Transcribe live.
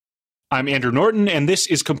I'm Andrew Norton, and this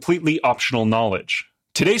is Completely Optional Knowledge.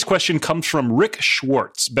 Today's question comes from Rick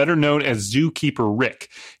Schwartz, better known as Zookeeper Rick.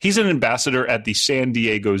 He's an ambassador at the San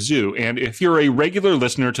Diego Zoo, and if you're a regular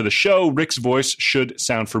listener to the show, Rick's voice should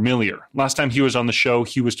sound familiar. Last time he was on the show,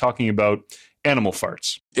 he was talking about animal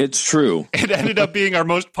farts. It's true. It ended up being our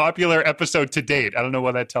most popular episode to date. I don't know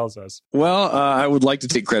what that tells us. Well, I would like to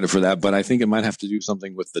take credit for that, but I think it might have to do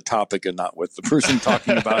something with the topic and not with the person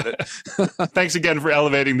talking about it. Thanks again for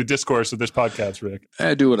elevating the discourse of this podcast, Rick.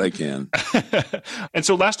 I do what I can. And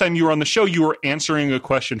so last time you were on the show, you were answering a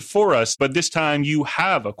question for us, but this time you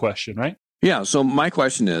have a question, right? Yeah. So my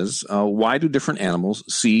question is, why do different animals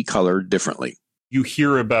see color differently? You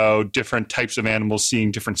hear about different types of animals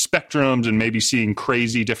seeing different spectrums and maybe seeing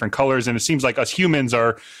crazy different colors. And it seems like us humans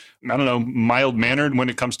are, I don't know, mild-mannered when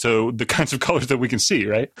it comes to the kinds of colors that we can see,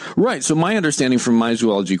 right? Right. So my understanding from my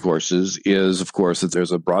zoology courses is, of course, that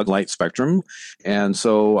there's a broad light spectrum. And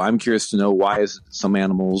so I'm curious to know why is it some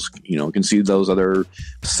animals, can see those other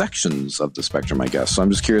sections of the spectrum, I guess. So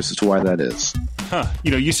I'm just curious as to why that is. Huh.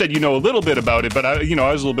 You said you know a little bit about it, but I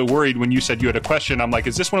was a little bit worried when you said you had a question. I'm like,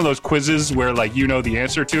 is this one of those quizzes where you know the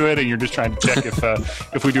answer to it and you're just trying to check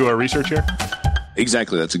if we do our research here?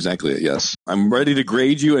 Exactly. That's exactly it. Yes. I'm ready to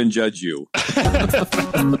grade you and judge you.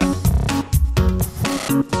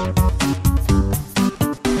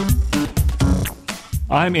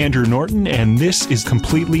 I'm Andrew Norton, and this is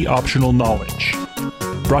Completely Optional Knowledge.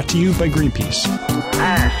 Brought to you by Greenpeace.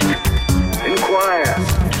 Ask, inquire,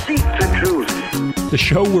 seek the truth. The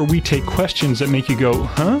show where we take questions that make you go,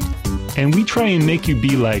 huh? And we try and make you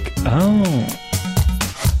be like, oh.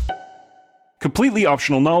 Completely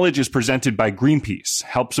Optional Knowledge is presented by Greenpeace.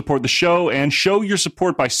 Help support the show and show your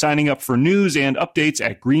support by signing up for news and updates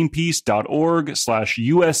at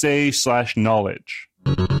greenpeace.org/USA/knowledge.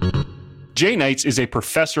 Jay Knights is a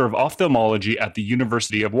professor of ophthalmology at the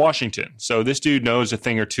University of Washington. So this dude knows a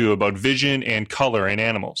thing or two about vision and color in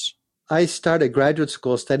animals. I started graduate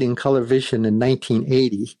school studying color vision in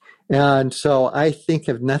 1980. And so I think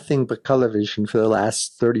of nothing but color vision for the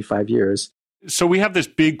last 35 years. So we have this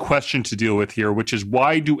big question to deal with here, which is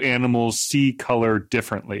why do animals see color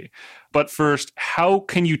differently? But first, how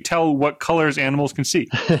can you tell what colors animals can see?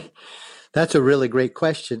 That's a really great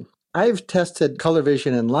question. I've tested color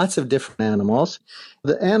vision in lots of different animals.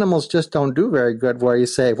 The animals just don't do very good where you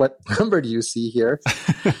say, what number do you see here?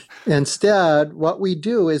 Instead, what we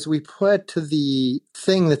do is we put to the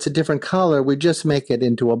thing that's a different color, we just make it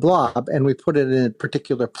into a blob and we put it in a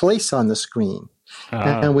particular place on the screen.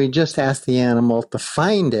 And we just ask the animal to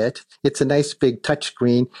find it. It's a nice big touch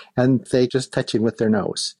screen, and they just touch it with their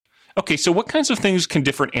nose. Okay, so what kinds of things can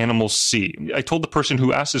different animals see? I told the person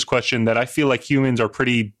who asked this question that I feel like humans are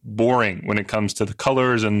pretty boring when it comes to the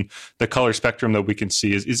colors and the color spectrum that we can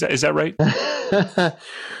see. Is that right?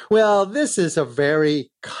 Well, this is a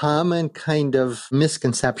very common kind of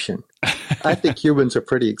misconception. I think humans are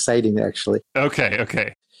pretty exciting, actually.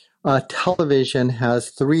 Okay. Television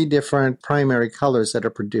has 3 different primary colors that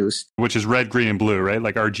are produced. Which is red, green, and blue, right?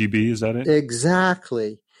 Like RGB, is that it?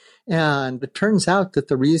 Exactly. And it turns out that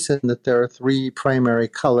the reason that there are 3 primary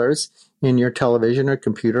colors in your television or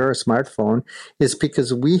computer or smartphone is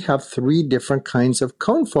because we have 3 different kinds of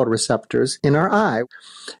cone photoreceptors in our eye.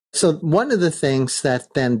 So one of the things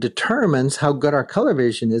that then determines how good our color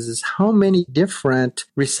vision is how many different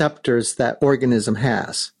receptors that organism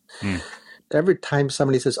has. Every time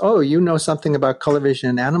somebody says, oh, you know something about color vision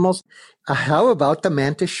in animals, how about the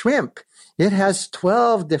mantis shrimp? It has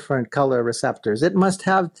 12 different color receptors. It must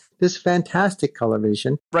have this fantastic color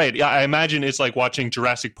vision. Right. Yeah, I imagine it's like watching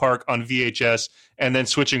Jurassic Park on VHS and then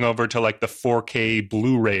switching over to like the 4K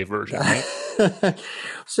Blu-ray version, right?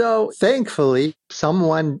 So thankfully,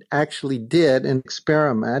 someone actually did an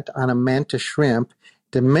experiment on a mantis shrimp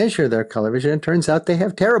to measure their color vision. It turns out they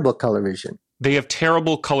have terrible color vision. They have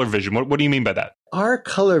terrible color vision. What do you mean by that? Our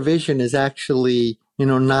color vision is actually,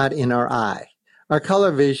 not in our eye. Our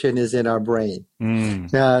color vision is in our brain.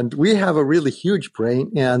 And we have a really huge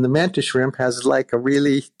brain, and the mantis shrimp has like a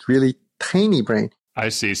really, really tiny brain. I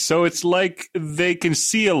see. So it's like they can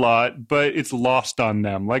see a lot, but it's lost on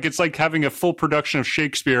them. Like it's like having a full production of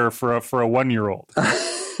Shakespeare for a 1-year-old.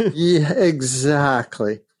 Yeah,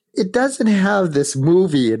 exactly. It doesn't have this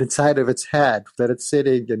movie inside of its head that it's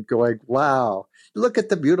sitting and going, wow, look at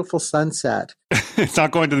the beautiful sunset. It's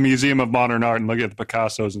not going to the Museum of Modern Art and looking at the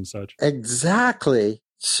Picassos and such. Exactly.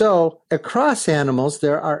 So across animals,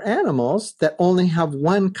 there are animals that only have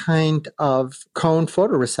one kind of cone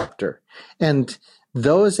photoreceptor. And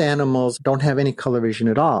those animals don't have any color vision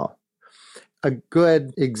at all. A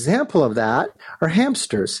good example of that are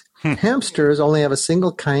hamsters. Hamsters only have a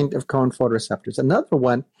single kind of cone photoreceptors. Another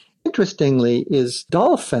one Interestingly, is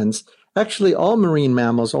dolphins, actually all marine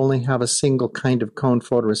mammals only have a single kind of cone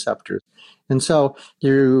photoreceptors. And so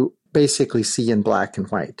you basically see in black and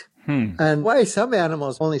white. And why some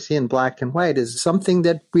animals only see in black and white is something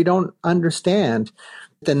that we don't understand.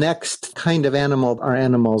 The next kind of animal are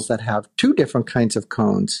animals that have two different kinds of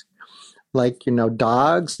cones, like,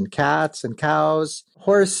 dogs and cats and cows,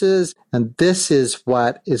 horses. And this is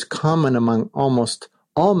what is common among almost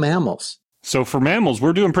all mammals. So for mammals,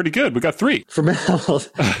 we're doing pretty good. We got 3. For mammals,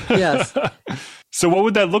 yes. So what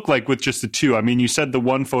would that look like with just the 2? I mean, you said the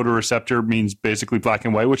one photoreceptor means basically black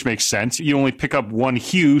and white, which makes sense. You only pick up one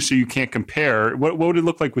hue, so you can't compare. What would it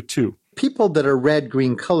look like with 2? People that are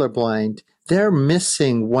red-green colorblind, they're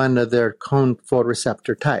missing one of their cone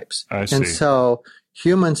photoreceptor types. I see. And so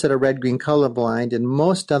humans that are red-green colorblind and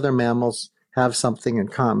most other mammals have something in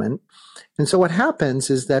common. And so what happens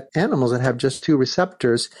is that animals that have just 2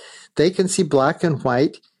 receptors, they can see black and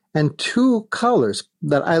white and 2 colors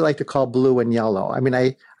that I like to call blue and yellow. I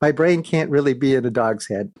mean, my brain can't really be in a dog's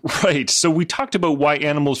head. Right. So we talked about why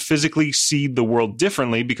animals physically see the world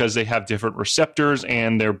differently because they have different receptors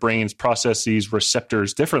and their brains process these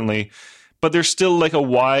receptors differently. But there's still like a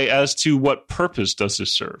why as to what purpose does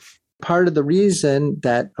this serve? Part of the reason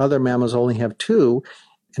that other mammals only have 2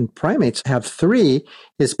 and primates have 3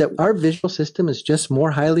 is that our visual system is just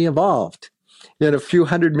more highly evolved. In a few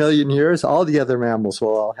 100 million years, all the other mammals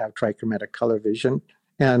will all have trichromatic color vision,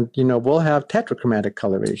 and, we'll have tetrachromatic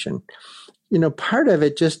color vision. Part of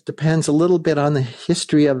it just depends a little bit on the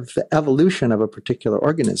history of the evolution of a particular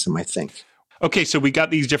organism, I think. Okay, so we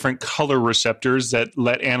got these different color receptors that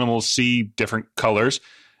let animals see different colors,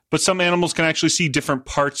 but some animals can actually see different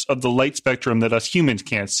parts of the light spectrum that us humans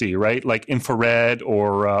can't see, right? Like infrared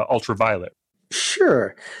or ultraviolet.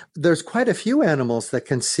 Sure. There's quite a few animals that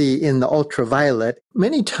can see in the ultraviolet.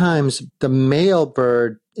 Many times the male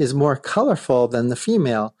bird is more colorful than the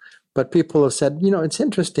female, but people have said, it's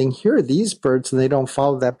interesting. Here are these birds and they don't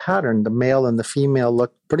follow that pattern. The male and the female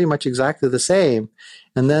look pretty much exactly the same.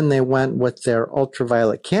 And then they went with their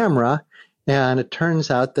ultraviolet camera, and it turns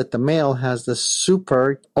out that the male has the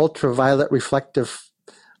super ultraviolet reflective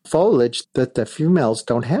foliage that the females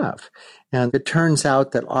don't have. And it turns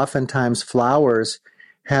out that oftentimes flowers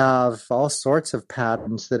have all sorts of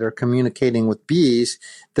patterns that are communicating with bees,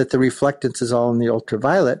 that the reflectance is all in the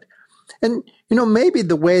ultraviolet. And, maybe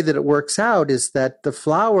the way that it works out is that the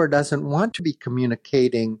flower doesn't want to be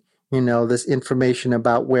communicating, this information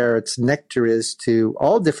about where its nectar is to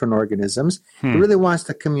all different organisms. It really wants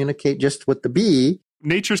to communicate just with the bee.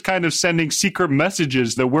 Nature's kind of sending secret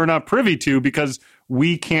messages that we're not privy to because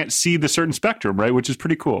we can't see the certain spectrum, right? Which is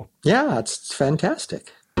pretty cool. Yeah, it's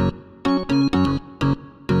fantastic.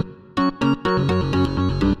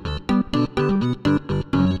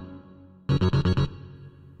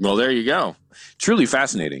 Well, there you go. Truly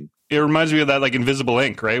fascinating. It reminds me of that like invisible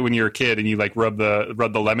ink, right? When you're a kid and you like rub the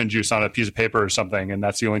lemon juice on a piece of paper or something, and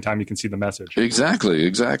that's the only time you can see the message. Exactly.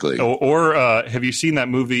 Or have you seen that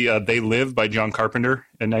movie They Live by John Carpenter,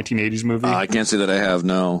 a 1980s movie? I can't say that I have,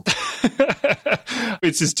 no.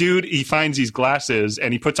 It's this dude, he finds these glasses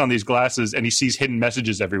and he puts on these glasses and he sees hidden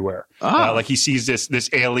messages everywhere. Like he sees this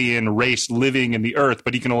alien race living in the earth,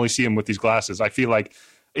 but he can only see them with these glasses. I feel like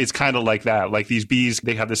it's kind of like that. Like these bees,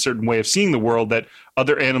 they have this certain way of seeing the world that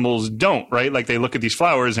other animals don't, right? Like they look at these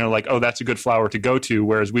flowers and they're like, oh, that's a good flower to go to.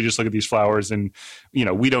 Whereas we just look at these flowers and,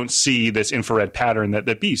 we don't see this infrared pattern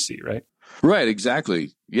that bees see, right? Right,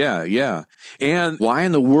 exactly. Yeah. And why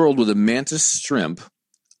in the world would a mantis shrimp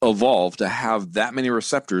evolve to have that many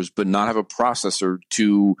receptors but not have a processor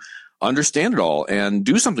to understand it all and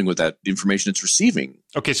do something with that information it's receiving?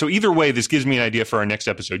 Okay, so either way, this gives me an idea for our next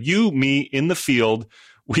episode. You, me, in the field,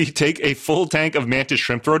 we take a full tank of mantis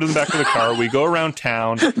shrimp, throw it in the back of the car, we go around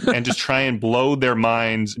town and just try and blow their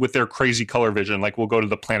minds with their crazy color vision. Like we'll go to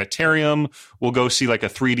the planetarium, we'll go see like a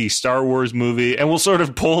 3D Star Wars movie, and we'll sort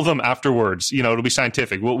of pull them afterwards. It'll be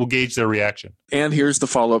scientific. We'll gauge their reaction. And here's the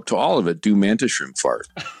follow-up to all of it. Do mantis shrimp fart?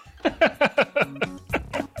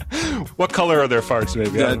 What color are their farts,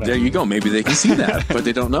 maybe? There you go. Maybe they can see that, but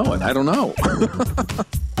they don't know it. I don't know.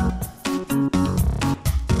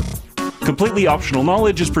 Completely Optional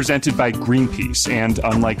Knowledge is presented by Greenpeace, and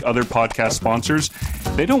unlike other podcast sponsors,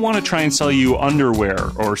 they don't want to try and sell you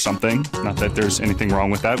underwear or something. Not that there's anything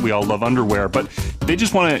wrong with that. We all love underwear, but they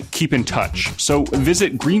just want to keep in touch. So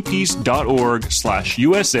visit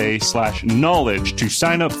greenpeace.org/USA/knowledge to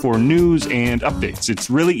sign up for news and updates. It's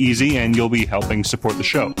really easy, and you'll be helping support the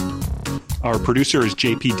show. Our producer is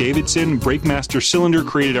JP Davidson. Breakmaster Cylinder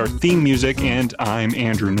created our theme music, and I'm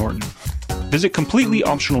Andrew Norton. Visit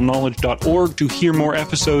completelyoptionalknowledge.org to hear more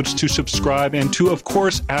episodes, to subscribe, and to, of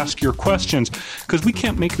course, ask your questions, because we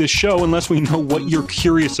can't make this show unless we know what you're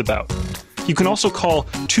curious about. You can also call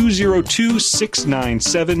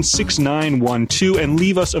 202-697-6912 and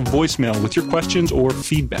leave us a voicemail with your questions or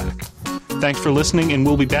feedback. Thanks for listening, and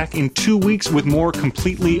we'll be back in 2 weeks with more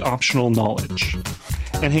completely optional knowledge.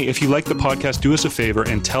 And hey, if you like the podcast, do us a favor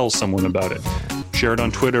and tell someone about it. Share it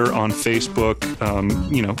on Twitter, on Facebook,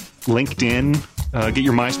 LinkedIn. Get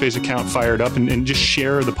your MySpace account fired up and just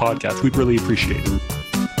share the podcast. We'd really appreciate it.